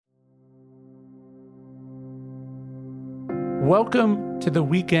Welcome to the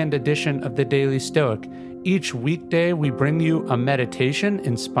weekend edition of the Daily Stoic. Each weekday, we bring you a meditation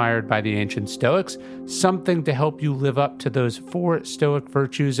inspired by the ancient Stoics, something to help you live up to those 4 Stoic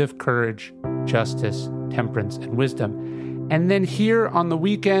virtues of courage, justice, temperance, and wisdom. And then here on the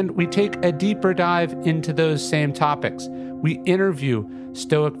weekend, we take a deeper dive into those same topics. We interview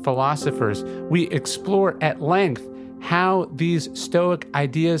Stoic philosophers. We explore at length how these Stoic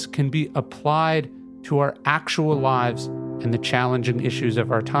ideas can be applied to our actual lives and the challenging issues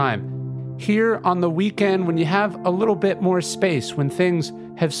of our time. Here on the weekend, when you have a little bit more space, when things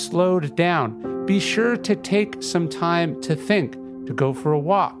have slowed down, be sure to take some time to think, to go for a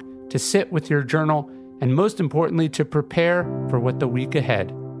walk, to sit with your journal, and most importantly, to prepare for what the week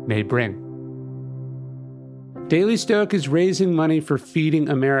ahead may bring. Daily Stoic is raising money for Feeding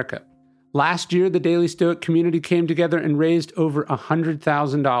America. Last year, the Daily Stoic community came together and raised over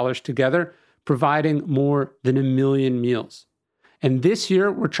 $100,000 together, providing more than 1 million meals. And this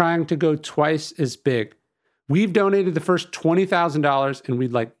year, we're trying to go twice as big. We've donated the first $20,000, and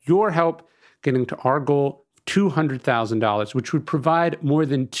we'd like your help getting to our goal of $200,000, which would provide more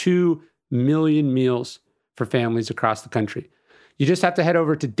than 2 million meals for families across the country. You just have to head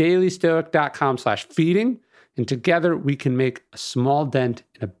over to dailystoic.com/feeding, and together we can make a small dent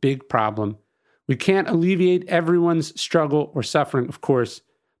in a big problem. We can't alleviate everyone's struggle or suffering, of course,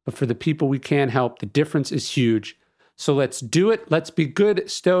 but for the people we can help, the difference is huge. So let's do it. Let's be good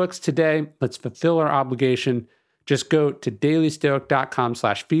Stoics today. Let's fulfill our obligation. Just go to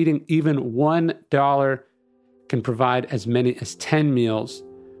dailystoic.com/feeding. Even $1 can provide as many as 10 meals.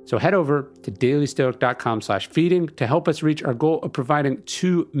 So head over to dailystoic.com/feeding to help us reach our goal of providing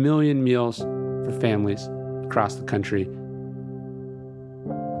 2 million meals for families across the country.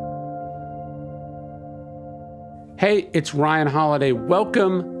 Hey, it's Ryan Holiday.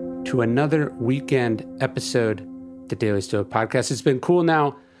 Welcome to another weekend episode of the Daily Stoic Podcast. It's been cool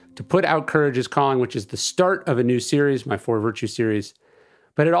now to put out Courage is Calling, which is the start of a new series, my 4 Virtue series.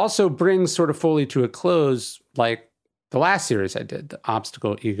 But it also brings sort of fully to a close, like the last series I did, the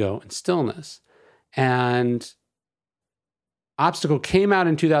Obstacle, Ego, and Stillness. And Obstacle came out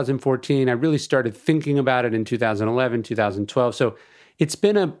in 2014. I really started thinking about it in 2011, 2012. So it's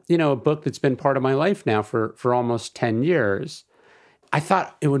been a book that's been part of my life now for almost 10 years. I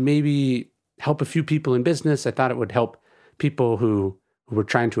thought it would maybe help a few people in business. I thought it would help people who were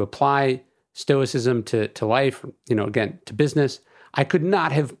trying to apply Stoicism to life, again, to business. I could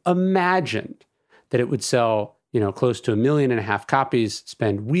not have imagined that it would sell, close to 1.5 million copies,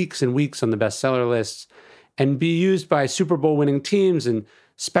 spend weeks and weeks on the bestseller lists, and be used by Super Bowl winning teams and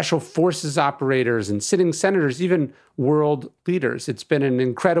special forces operators and sitting senators, even world leaders. It's been an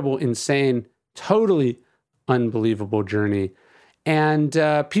incredible, insane, totally unbelievable journey. And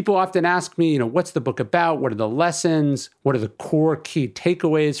people often ask me, what's the book about? What are the lessons? What are the core key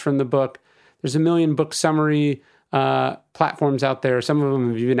takeaways from the book? There's 1 million book summary platforms out there. Some of them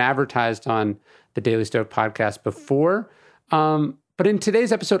have even advertised on the Daily Stoic podcast before. But in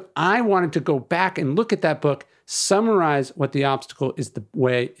today's episode, I wanted to go back and look at that book, summarize what The Obstacle is the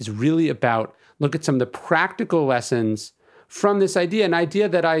Way is really about, look at some of the practical lessons from this idea, an idea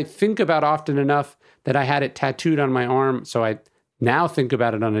that I think about often enough that I had it tattooed on my arm, so I now think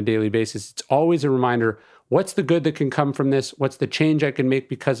about it on a daily basis. It's always a reminder, what's the good that can come from this? What's the change I can make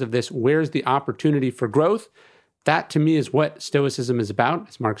because of this? Where's the opportunity for growth? That, to me, is what Stoicism is about.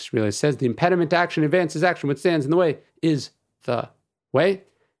 As Marcus Aurelius says, the impediment to action advances action. What stands in the way is the way.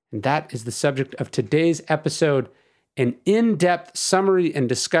 And that is the subject of today's episode, an in-depth summary and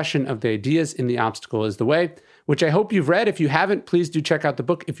discussion of the ideas in The Obstacle is the Way, which I hope you've read. If you haven't, please do check out the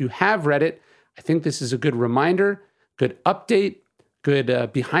book. If you have read it, I think this is a good reminder, good update,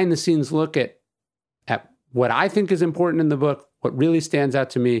 good behind-the-scenes look at what I think is important in the book, what really stands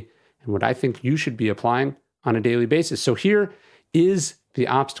out to me, and what I think you should be applying on a daily basis. So here is The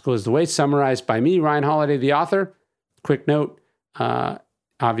Obstacle is the Way, summarized by me, Ryan Holiday, the author. Quick note,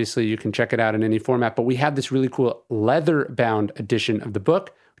 obviously you can check it out in any format, but we have this really cool leather-bound edition of the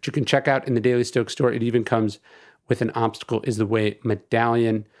book, which you can check out in the Daily Stoic store. It even comes with an Obstacle is the Way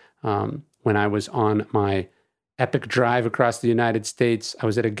medallion. When I was on my epic drive across the United States, I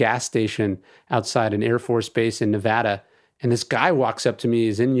was at a gas station outside an Air Force base in Nevada, and this guy walks up to me,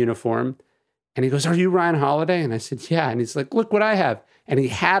 he's in uniform, and he goes, "Are you Ryan Holiday?" And I said, "Yeah." And he's like, "Look what I have." And he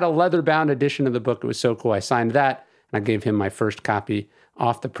had a leather-bound edition of the book. It was so cool. I signed that, and I gave him my first copy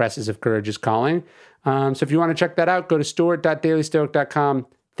off the presses of Courage is Calling. So if you want to check that out, go to store.dailystoic.com.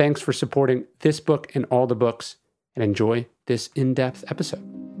 Thanks for supporting this book and all the books, and enjoy this in-depth episode.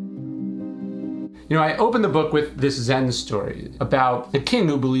 I opened the book with this Zen story about the king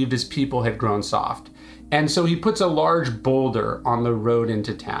who believed his people had grown soft. And so he puts a large boulder on the road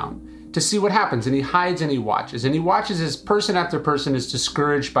into town to see what happens. And he hides and he watches. And he watches as person after person is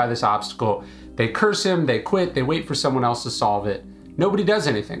discouraged by this obstacle. They curse him, they quit, they wait for someone else to solve it. Nobody does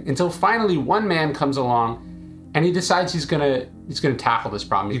anything until finally one man comes along and he decides he's gonna tackle this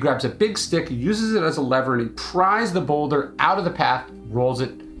problem. He grabs a big stick, he uses it as a lever, and he pries the boulder out of the path, rolls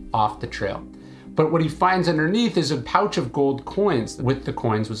it off the trail. But what he finds underneath is a pouch of gold coins. With the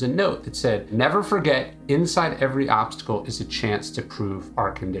coins was a note that said, "Never forget, inside every obstacle is a chance to prove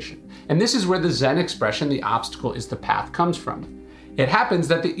our condition." And this is where the Zen expression, "the obstacle is the path," comes from. It happens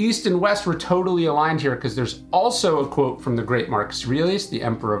that the East and West were totally aligned here because there's also a quote from the great Marcus Aurelius, the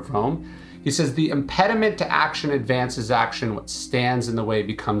Emperor of Rome. He says, "The impediment to action advances action. What stands in the way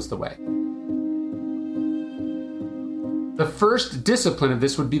becomes the way." The first discipline of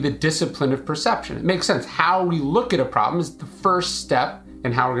this would be the discipline of perception. It makes sense. How we look at a problem is the first step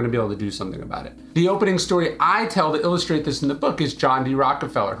in how we're going to be able to do something about it. The opening story I tell to illustrate this in the book is John D.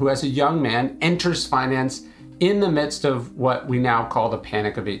 Rockefeller, who as a young man enters finance in the midst of what we now call the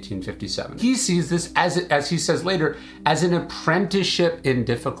Panic of 1857. He sees this, as he says later, as an apprenticeship in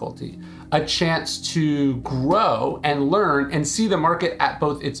difficulty, a chance to grow and learn and see the market at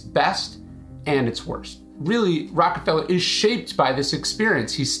both its best and its worst. Really, Rockefeller is shaped by this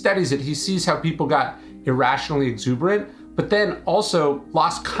experience. He studies it. He sees how people got irrationally exuberant, but then also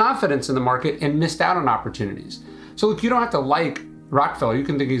lost confidence in the market and missed out on opportunities. So look, you don't have to like Rockefeller. You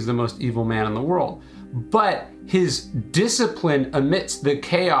can think he's the most evil man in the world. But his discipline amidst the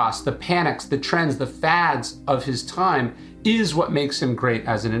chaos, the panics, the trends, the fads of his time is what makes him great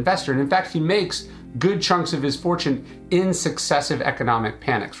as an investor. And in fact, he makes good chunks of his fortune in successive economic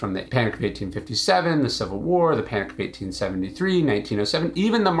panics, from the Panic of 1857, the Civil War, the Panic of 1873, 1907,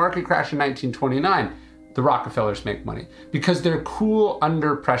 even the market crash in 1929. The Rockefellers make money because they're cool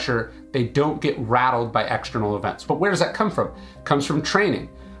under pressure. They don't get rattled by external events. But where does that come from? It comes from training.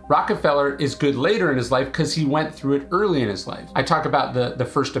 Rockefeller is good later in his life because he went through it early in his life. I talk about the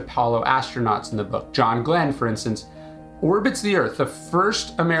first Apollo astronauts in the book. John Glenn, for instance, orbits the Earth, the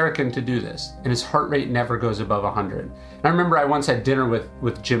first American to do this, and his heart rate never goes above 100. And I remember I once had dinner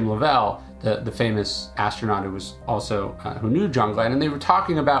with Jim Lovell, the famous astronaut who was also, who knew John Glenn, and they were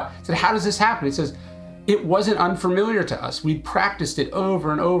talking about, said, how does this happen? He says, it wasn't unfamiliar to us. We'd practiced it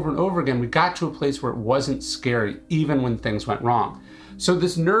over and over and over again. We got to a place where it wasn't scary, even when things went wrong. So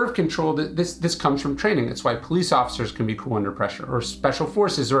this nerve control, this comes from training. That's why police officers can be cool under pressure, or special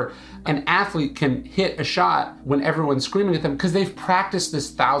forces, or an athlete can hit a shot when everyone's screaming at them because they've practiced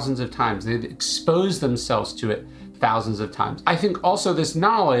this thousands of times. They've exposed themselves to it thousands of times. I think also this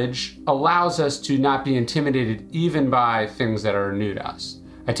knowledge allows us to not be intimidated even by things that are new to us.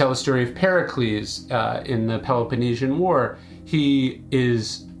 I tell the story of Pericles in the Peloponnesian War. He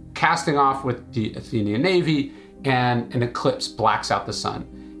is casting off with the Athenian navy, and an eclipse blacks out the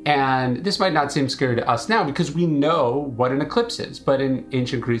sun. And this might not seem scary to us now because we know what an eclipse is, but in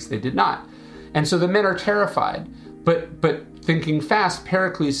ancient Greece they did not. And so the men are terrified. But thinking fast,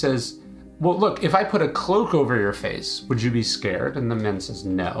 Pericles says, well, look, if I put a cloak over your face, would you be scared? And the man says,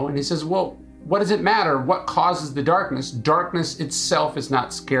 no. And he says, well, what does it matter? What causes the darkness? Darkness itself is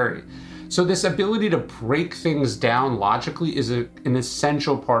not scary. So this ability to break things down logically is an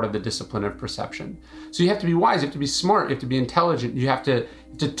essential part of the discipline of perception. So you have to be wise, you have to be smart, you have to be intelligent, you have to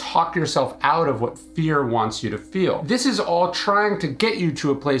talk yourself out of what fear wants you to feel. This is all trying to get you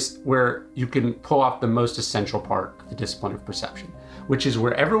to a place where you can pull off the most essential part of the discipline of perception, which is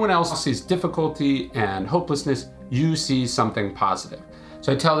where everyone else sees difficulty and hopelessness, you see something positive.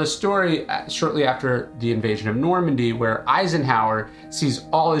 So I tell this story shortly after the invasion of Normandy, where Eisenhower sees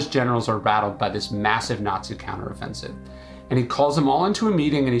all his generals are rattled by this massive Nazi counteroffensive. And he calls them all into a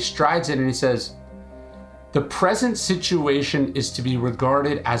meeting and he strides in and he says, the present situation is to be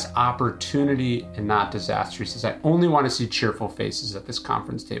regarded as opportunity and not disaster. He says, I only want to see cheerful faces at this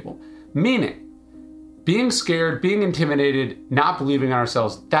conference table. Meaning, being scared, being intimidated, not believing in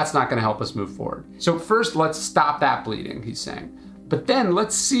ourselves, that's not going to help us move forward. So first, let's stop that bleeding, he's saying. But then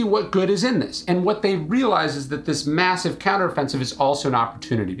let's see what good is in this. And what they realize is that this massive counteroffensive is also an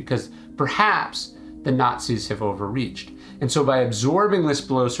opportunity because perhaps the Nazis have overreached. And so by absorbing this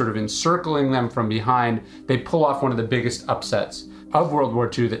blow, sort of encircling them from behind, they pull off one of the biggest upsets of World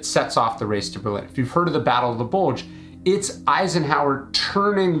War II that sets off the race to Berlin. If you've heard of the Battle of the Bulge, it's Eisenhower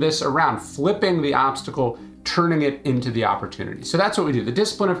turning this around, flipping the obstacle, turning it into the opportunity. So that's what we do. The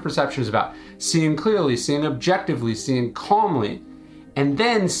discipline of perception is about seeing clearly, seeing objectively, seeing calmly, and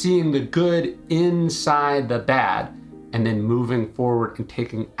then seeing the good inside the bad, and then moving forward and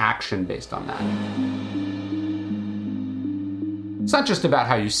taking action based on that. It's not just about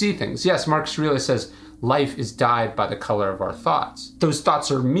how you see things. Yes, Marcus Aurelius says, life is dyed by the color of our thoughts. Those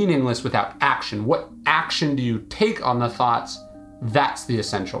thoughts are meaningless without action. What action do you take on the thoughts? That's the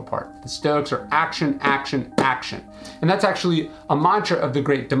essential part. The Stoics are action, action, action. And that's actually a mantra of the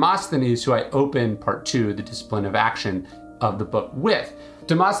great Demosthenes, who I open part 2, The Discipline of Action, of the book with.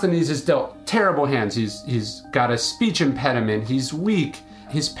 Demosthenes has dealt terrible hands. He's got a speech impediment. He's weak.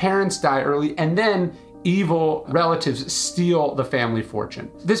 His parents die early, and then evil relatives steal the family fortune.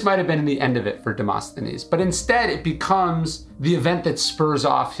 This might have been the end of it for Demosthenes, but instead it becomes the event that spurs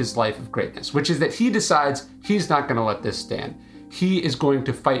off his life of greatness, which is that he decides he's not going to let this stand. He is going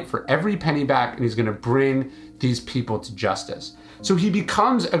to fight for every penny back, and he's going to bring these people to justice. So he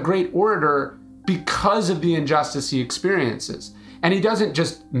becomes a great orator because of the injustice he experiences. And he doesn't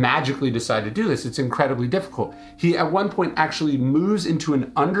just magically decide to do this. It's incredibly difficult. He, at one point, actually moves into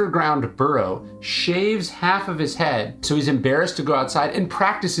an underground burrow, shaves half of his head, so he's embarrassed to go outside, and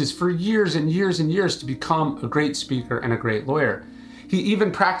practices for years and years and years to become a great speaker and a great lawyer. He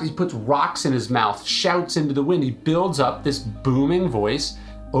even he puts rocks in his mouth, shouts into the wind. He builds up this booming voice,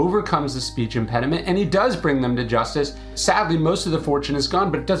 overcomes the speech impediment, and he does bring them to justice. Sadly, most of the fortune is gone,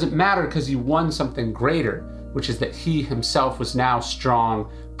 but it doesn't matter because he won something greater, which is that he himself was now strong,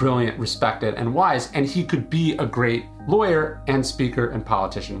 brilliant, respected, and wise, and he could be a great lawyer and speaker and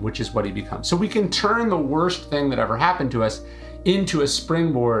politician, which is what he becomes. So we can turn the worst thing that ever happened to us into a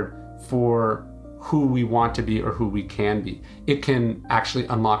springboard for who we want to be or who we can be. It can actually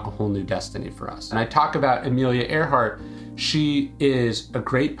unlock a whole new destiny for us. And I talk about Amelia Earhart. She is a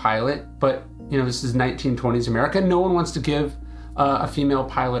great pilot, but this is 1920s America. No one wants to give a female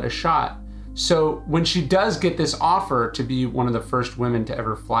pilot a shot. So when she does get this offer to be one of the first women to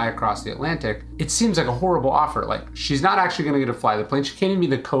ever fly across the Atlantic, it seems like a horrible offer. Like, she's not actually going to get to fly the plane. She can't even be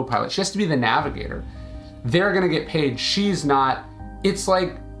the co-pilot. She has to be the navigator. They're going to get paid. She's not. It's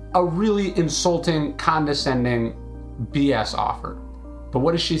like a really insulting, condescending BS offer. But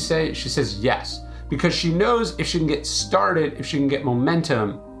what does she say? She says yes, because she knows if she can get started, if she can get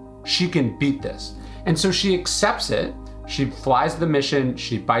momentum, she can beat this. And so she accepts it. She flies the mission.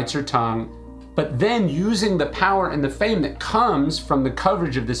 She bites her tongue. But then, using the power and the fame that comes from the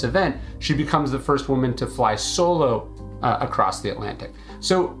coverage of this event, she becomes the first woman to fly solo across the Atlantic.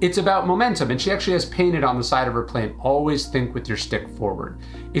 So it's about momentum, and she actually has painted on the side of her plane, always think with your stick forward.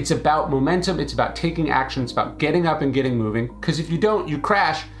 It's about momentum, it's about taking action, it's about getting up and getting moving, because if you don't, you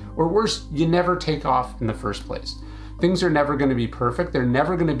crash, or worse, you never take off in the first place. Things are never going to be perfect, they're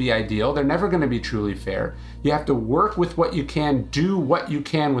never going to be ideal, they're never going to be truly fair. You have to work with what you can, do what you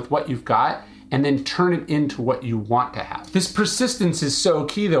can with what you've got, and then turn it into what you want to have. This persistence is so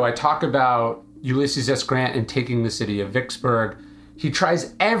key, though. I talk about Ulysses S. Grant and taking the city of Vicksburg. He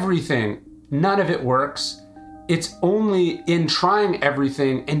tries everything. None of it works. It's only in trying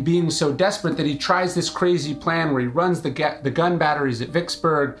everything and being so desperate that he tries this crazy plan where he runs the gun batteries at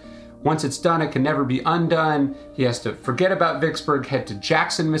Vicksburg. Once it's done, it can never be undone. He has to forget about Vicksburg, head to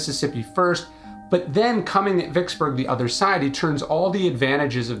Jackson, Mississippi first. But then, coming at Vicksburg the other side, he turns all the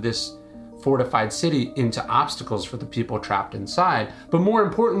advantages of this fortified city into obstacles for the people trapped inside. But more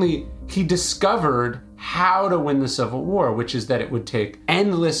importantly, he discovered how to win the Civil War, which is that it would take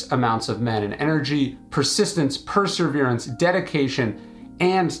endless amounts of men and energy, persistence, perseverance, dedication,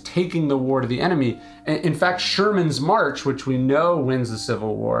 and taking the war to the enemy. In fact, Sherman's march, which we know wins the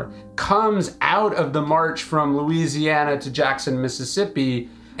Civil War, comes out of the march from Louisiana to Jackson, Mississippi,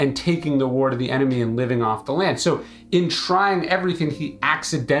 and taking the war to the enemy and living off the land. So in trying everything, he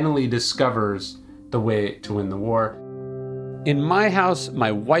accidentally discovers the way to win the war. In my house,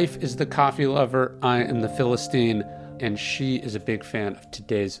 my wife is the coffee lover, I am the Philistine, and she is a big fan of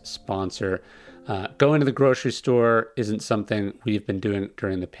today's sponsor. Going to the grocery store isn't something we've been doing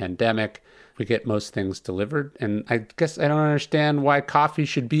during the pandemic. We get most things delivered, and I guess I don't understand why coffee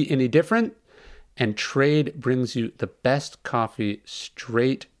should be any different. And Trade brings you the best coffee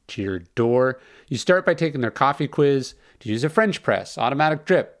straight to your door. You start by taking their coffee quiz. Do you use a French press, automatic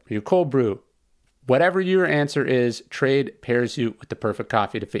drip, or you cold brew? Whatever your answer is, Trade pairs you with the perfect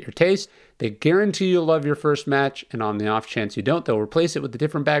coffee to fit your taste. They guarantee you'll love your first match, and on the off chance you don't, they'll replace it with a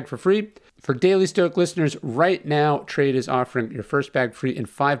different bag for free. For Daily Stoic listeners, right now, Trade is offering your first bag free and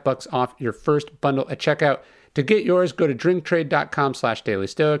 $5 off your first bundle at checkout. To get yours, go to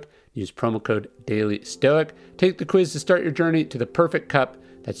drinktrade.com/dailystoic. Use promo code DailyStoic. Take the quiz to start your journey to the perfect cup.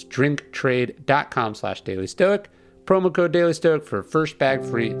 That's drinktrade.com/dailystoic. Promo code DailyStoic for first bag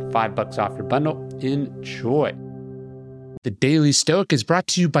free, $5 off your bundle. Enjoy. The Daily Stoic is brought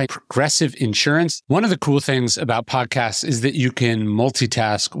to you by Progressive Insurance. One of the cool things about podcasts is that you can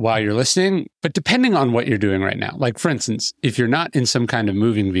multitask while you're listening, but depending on what you're doing right now. Like, for instance, if you're not in some kind of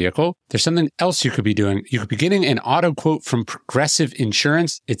moving vehicle, there's something else you could be doing. You could be getting an auto quote from Progressive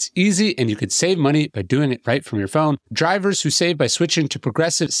Insurance. It's easy, and you could save money by doing it right from your phone. Drivers who save by switching to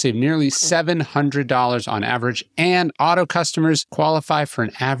Progressive save nearly $700 on average, and auto customers qualify for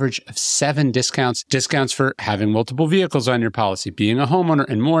an average of 7 discounts. Discounts for having multiple vehicles on your policy, being a homeowner,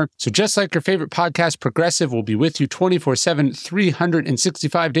 and more. So just like your favorite podcast, Progressive will be with you 24/7,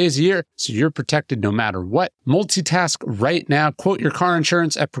 365 days a year, so you're protected no matter what. Multitask right now. Quote your car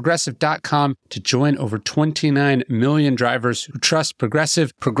insurance at Progressive.com to join over 29 million drivers who trust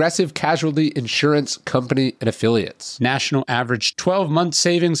Progressive. Progressive Casualty Insurance Company and Affiliates. National average 12-month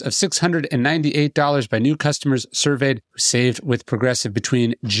savings of $698 by new customers surveyed who saved with Progressive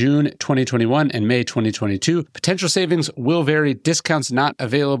between June 2021 and May 2022. Potential savings will vary. Discounts not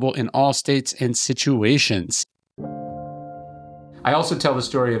available in all states and situations. I also tell the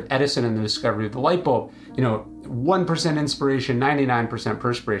story of Edison and the discovery of the light bulb. 1% inspiration, 99%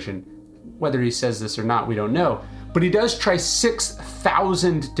 perspiration. Whether he says this or not, we don't know. But he does try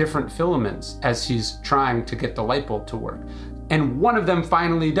 6,000 different filaments as he's trying to get the light bulb to work. And one of them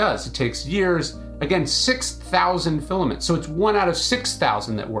finally does. It takes years. Again, 6,000 filaments. So it's 1 out of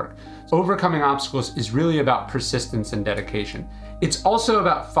 6,000 that work. Overcoming obstacles is really about persistence and dedication. It's also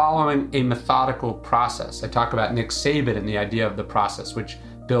about following a methodical process. I talk about Nick Saban and the idea of the process, which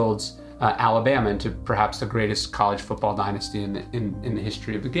builds Alabama into perhaps the greatest college football dynasty in the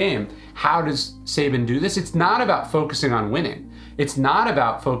history of the game. How does Saban do this? It's not about focusing on winning. It's not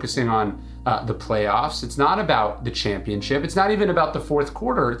about focusing on the playoffs. It's not about the championship. It's not even about the fourth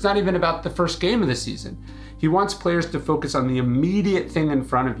quarter. It's not even about the first game of the season. He wants players to focus on the immediate thing in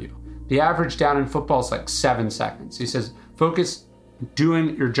front of you. The average down in football is like 7 seconds. He says, focus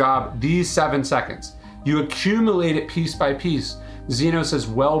doing your job these 7 seconds. You accumulate it piece by piece. Zeno says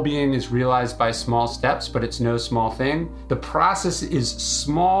well-being is realized by small steps, but it's no small thing. The process is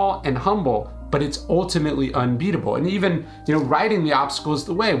small and humble, but it's ultimately unbeatable. And even, writing The Obstacle is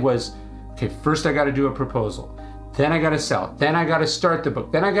the Way was, okay, first I got to do a proposal. Then I got to sell it. Then I got to start the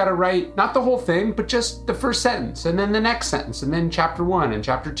book. Then I got to write, not the whole thing, but just the first sentence, and then the next sentence, and then chapter 1 and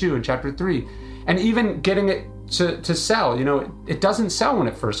chapter 2 and chapter 3. And even getting it to sell, it doesn't sell when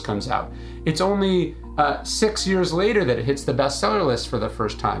it first comes out. It's only 6 years later that it hits the bestseller list for the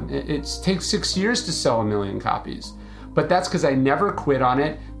first time. It takes 6 years to sell 1 million copies. But that's because I never quit on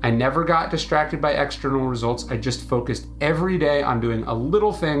it. I never got distracted by external results. I just focused every day on doing a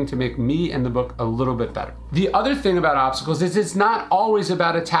little thing to make me and the book a little bit better. The other thing about obstacles is it's not always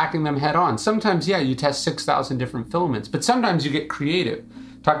about attacking them head on. Sometimes, you test 6,000 different filaments, but sometimes you get creative.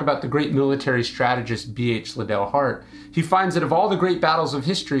 Talk about the great military strategist B.H. Liddell Hart. He finds that of all the great battles of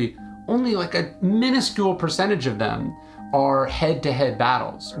history, only like a minuscule percentage of them are head-to-head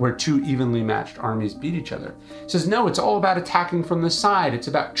battles where 2 evenly matched armies beat each other. He says, no, it's all about attacking from the side. It's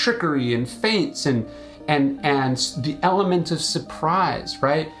about trickery and feints and the element of surprise,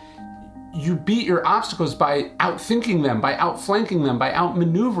 right? You beat your obstacles by outthinking them, by outflanking them, by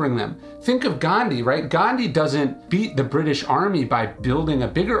outmaneuvering them. Think of Gandhi, right? Gandhi doesn't beat the British army by building a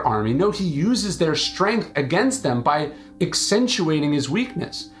bigger army. No, he uses their strength against them by accentuating his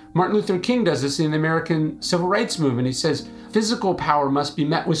weakness. Martin Luther King does this in the American Civil Rights Movement. He says, physical power must be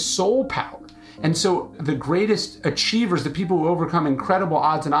met with soul power. And so the greatest achievers, the people who overcome incredible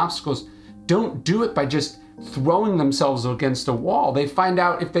odds and obstacles, don't do it by just throwing themselves against a wall. They find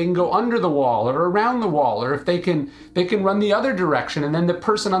out if they can go under the wall or around the wall, or if they can run the other direction, and then the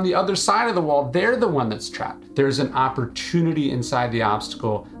person on the other side of the wall, they're the one that's trapped. There's an opportunity inside the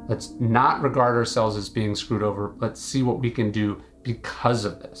obstacle. Let's not regard ourselves as being screwed over. Let's see what we can do because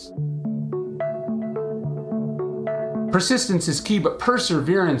of this. Persistence is key, but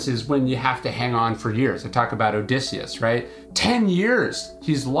perseverance is when you have to hang on for years. I talk about Odysseus, right? 10 years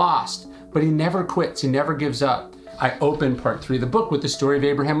he's lost, but he never quits. He never gives up. I open part 3 of the book with the story of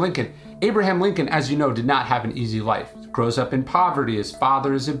Abraham Lincoln. Abraham Lincoln, as you know, did not have an easy life. He grows up in poverty. His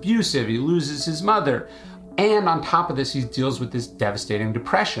father is abusive. He loses his mother. And on top of this, he deals with this devastating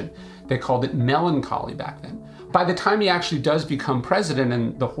depression. They called it melancholy back then. By the time he actually does become president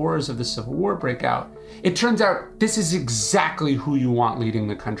and the horrors of the Civil War break out, it turns out this is exactly who you want leading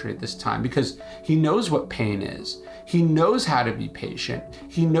the country at this time, because he knows what pain is. He knows how to be patient.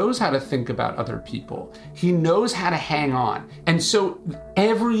 He knows how to think about other people. He knows how to hang on. And so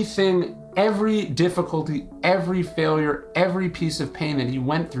everything, every difficulty, every failure, every piece of pain that he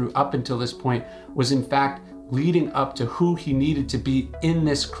went through up until this point was in fact leading up to who he needed to be in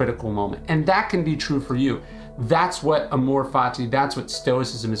this critical moment. And that can be true for you. That's what amor fati, that's what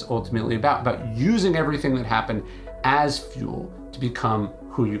Stoicism is ultimately about using everything that happened as fuel to become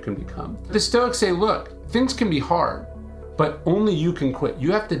who you can become. The Stoics say, look, things can be hard, but only you can quit.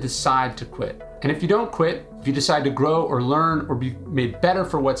 You have to decide to quit. And if you don't quit, if you decide to grow or learn or be made better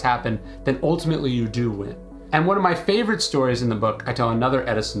for what's happened, then ultimately you do win. And one of my favorite stories in the book, I tell another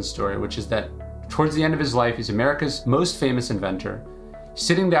Edison story, which is that towards the end of his life, he's America's most famous inventor,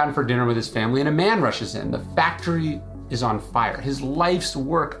 sitting down for dinner with his family, and a man rushes in. The factory is on fire. His life's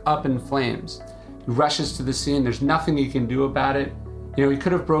work up in flames. He rushes to the scene. There's nothing he can do about it. You know, he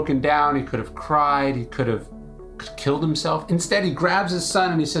could have broken down. He could have cried. He could have killed himself. Instead, he grabs his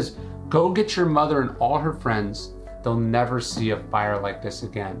son and he says, go get your mother and all her friends. They'll never see a fire like this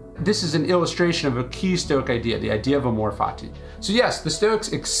again. This is an illustration of a key Stoic idea, the idea of amor fati. So yes, the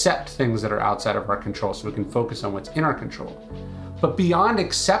Stoics accept things that are outside of our control so we can focus on what's in our control. But beyond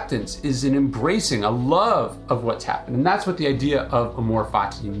acceptance is an embracing, a love of what's happened. And that's what the idea of amor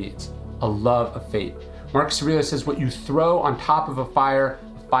fati means, a love of fate. Marcus Aurelius says what you throw on top of a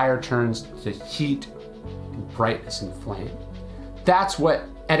fire turns to heat and brightness and flame. That's what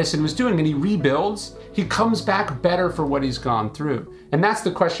Edison was doing, and he rebuilds. He comes back better for what he's gone through. And that's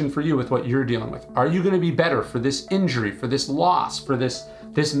the question for you with what you're dealing with. Are you going to be better for this injury, for this loss, for this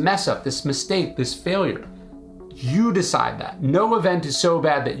mess up, this mistake, this failure? You decide that. No event is so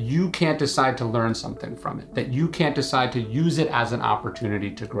bad that you can't decide to learn something from it, that you can't decide to use it as an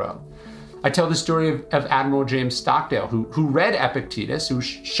opportunity to grow. I tell the story of Admiral James Stockdale, who read Epictetus, who was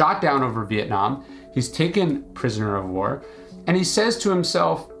shot down over Vietnam. He's taken prisoner of war, and he says to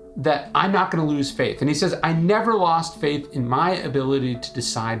himself that I'm not going to lose faith. And he says, I never lost faith in my ability to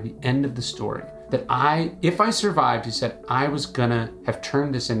decide the end of the story. That if I survived, he said, I was gonna have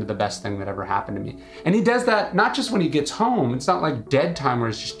turned this into the best thing that ever happened to me. And he does that not just when he gets home. It's not like dead time where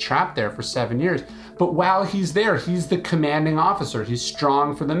he's just trapped there for 7 years. But while he's there, he's the commanding officer. He's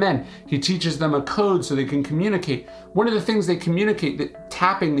strong for the men. He teaches them a code so they can communicate. One of the things they communicate, that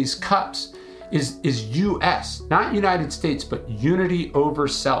tapping these cups, is US, not United States, but unity over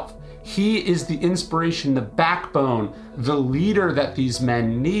self. He is the inspiration, the backbone, the leader that these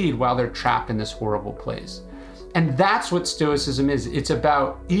men need while they're trapped in this horrible place. And that's what Stoicism is. It's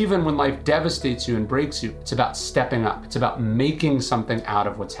about, even when life devastates you and breaks you, it's about stepping up. It's about making something out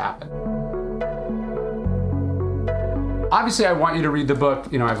of what's happened. Obviously, I want you to read the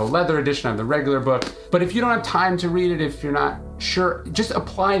book. You know, I have a leather edition, I have the regular book. But if you don't have time to read it, if you're not sure, just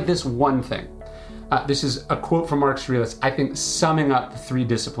apply this one thing. This is a quote from Marcus Aurelius, I think, summing up the 3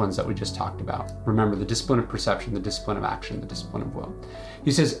 disciplines that we just talked about. Remember, the discipline of perception, the discipline of action, the discipline of will. He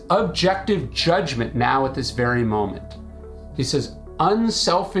says, objective judgment now at this very moment. He says,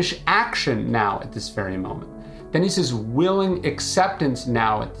 unselfish action now at this very moment. Then he says, willing acceptance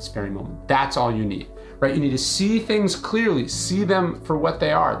now at this very moment. That's all you need, right? You need to see things clearly, see them for what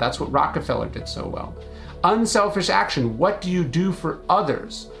they are. That's what Rockefeller did so well. Unselfish action, what do you do for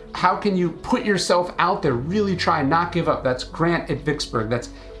others? How can you put yourself out there, really try, not give up? That's Grant at Vicksburg. That's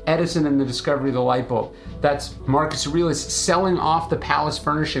Edison and the discovery of the light bulb. That's Marcus Aurelius selling off the palace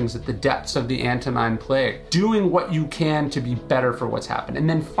furnishings at the depths of the Antonine Plague, doing what you can to be better for what's happened. And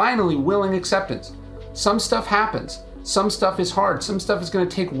then finally, willing acceptance. Some stuff happens. Some stuff is hard. Some stuff is going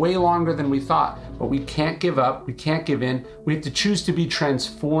to take way longer than we thought, but we can't give up. We can't give in. We have to choose to be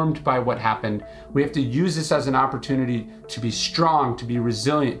transformed by what happened. We have to use this as an opportunity to be strong, to be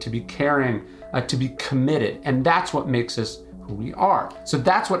resilient, to be caring, to be committed. And that's what makes us who we are. So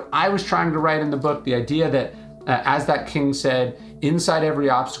that's what I was trying to write in the book. The idea that, as that king said, inside every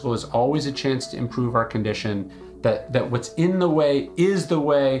obstacle is always a chance to improve our condition, that what's in the way is the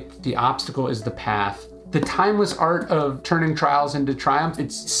way, the obstacle is the path. The timeless art of turning trials into triumph,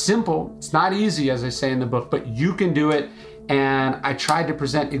 it's simple. It's not easy, as I say in the book, but you can do it. And I tried to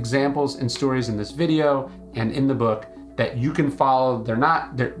present examples and stories in this video and in the book that you can follow.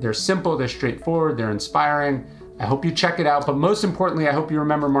 They're simple, they're straightforward, they're inspiring. I hope you check it out. But most importantly, I hope you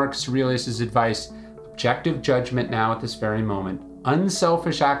remember Marcus Aurelius' advice: objective judgment now at this very moment,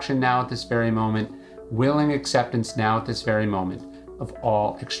 unselfish action now at this very moment, willing acceptance now at this very moment of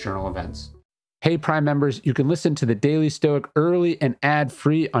all external events. Hey, Prime members, you can listen to The Daily Stoic early and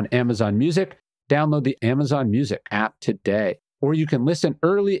ad-free on Amazon Music. Download the Amazon Music app today. Or you can listen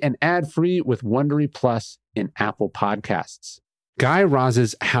early and ad-free with Wondery Plus in Apple Podcasts. Guy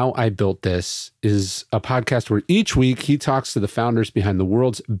Raz's How I Built This is a podcast where each week he talks to the founders behind the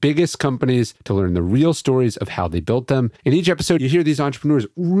world's biggest companies to learn the real stories of how they built them. In each episode, you hear these entrepreneurs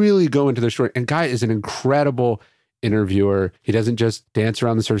really go into their story. And Guy is an incredible interviewer. He doesn't just dance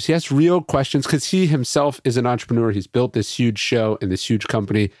around the surface. He asks real questions because he himself is an entrepreneur. He's built this huge show and this huge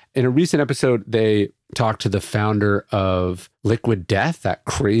company. In a recent episode, they talk to the founder of Liquid Death, that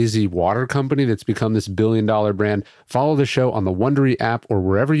crazy water company that's become this billion-dollar brand. Follow the show on the Wondery app or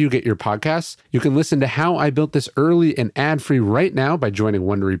wherever you get your podcasts. You can listen to How I Built This early and ad-free right now by joining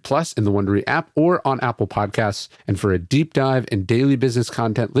Wondery Plus in the Wondery app or on Apple Podcasts. And for a deep dive and daily business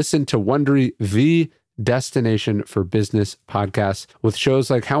content, listen to Wondery, the destination for business podcasts, with shows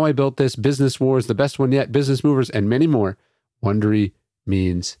like How I Built This, Business Wars, The Best One Yet, Business Movers, and many more. Wondery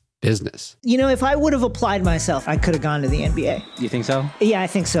means business. You know, if I would have applied myself, I could have gone to the NBA. You think so? Yeah, I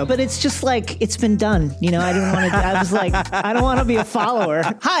think so. But it's just like, it's been done. You know, I didn't want to, I was like, I don't want to be a follower.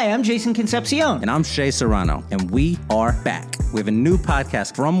 Hi, I'm Jason Concepcion. And I'm Shea Serrano. And we are back. We have a new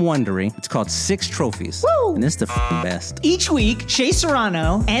podcast from Wondery. It's called Six Trophies. Woo! And it's the best. Each week, Shea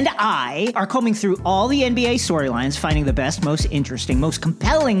Serrano and I are combing through all the NBA storylines, finding the best, most interesting, most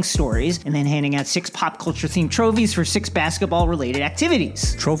compelling stories, and then handing out 6 pop culture themed trophies for 6 basketball-related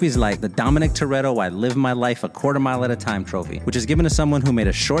activities. Trophies like the Dominic Toretto I Live My Life a Quarter Mile at a Time trophy, which is given to someone who made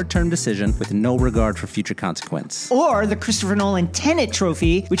a short-term decision with no regard for future consequence. Or the Christopher Nolan Tenet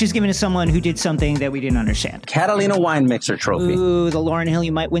trophy, which is given to someone who did something that we didn't understand. Catalina Wine Mixer trophy. Ooh, the Lauryn Hill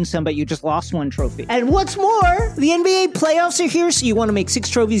You Might Win Some, But You Just Lost One trophy. And what's more, the NBA playoffs are here, so you want to make 6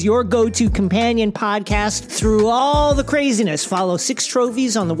 Trophies your go-to companion podcast through all the craziness. Follow 6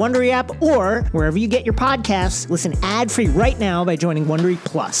 Trophies on the Wondery app or wherever you get your podcasts. Listen ad-free right now by joining Wondery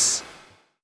Plus.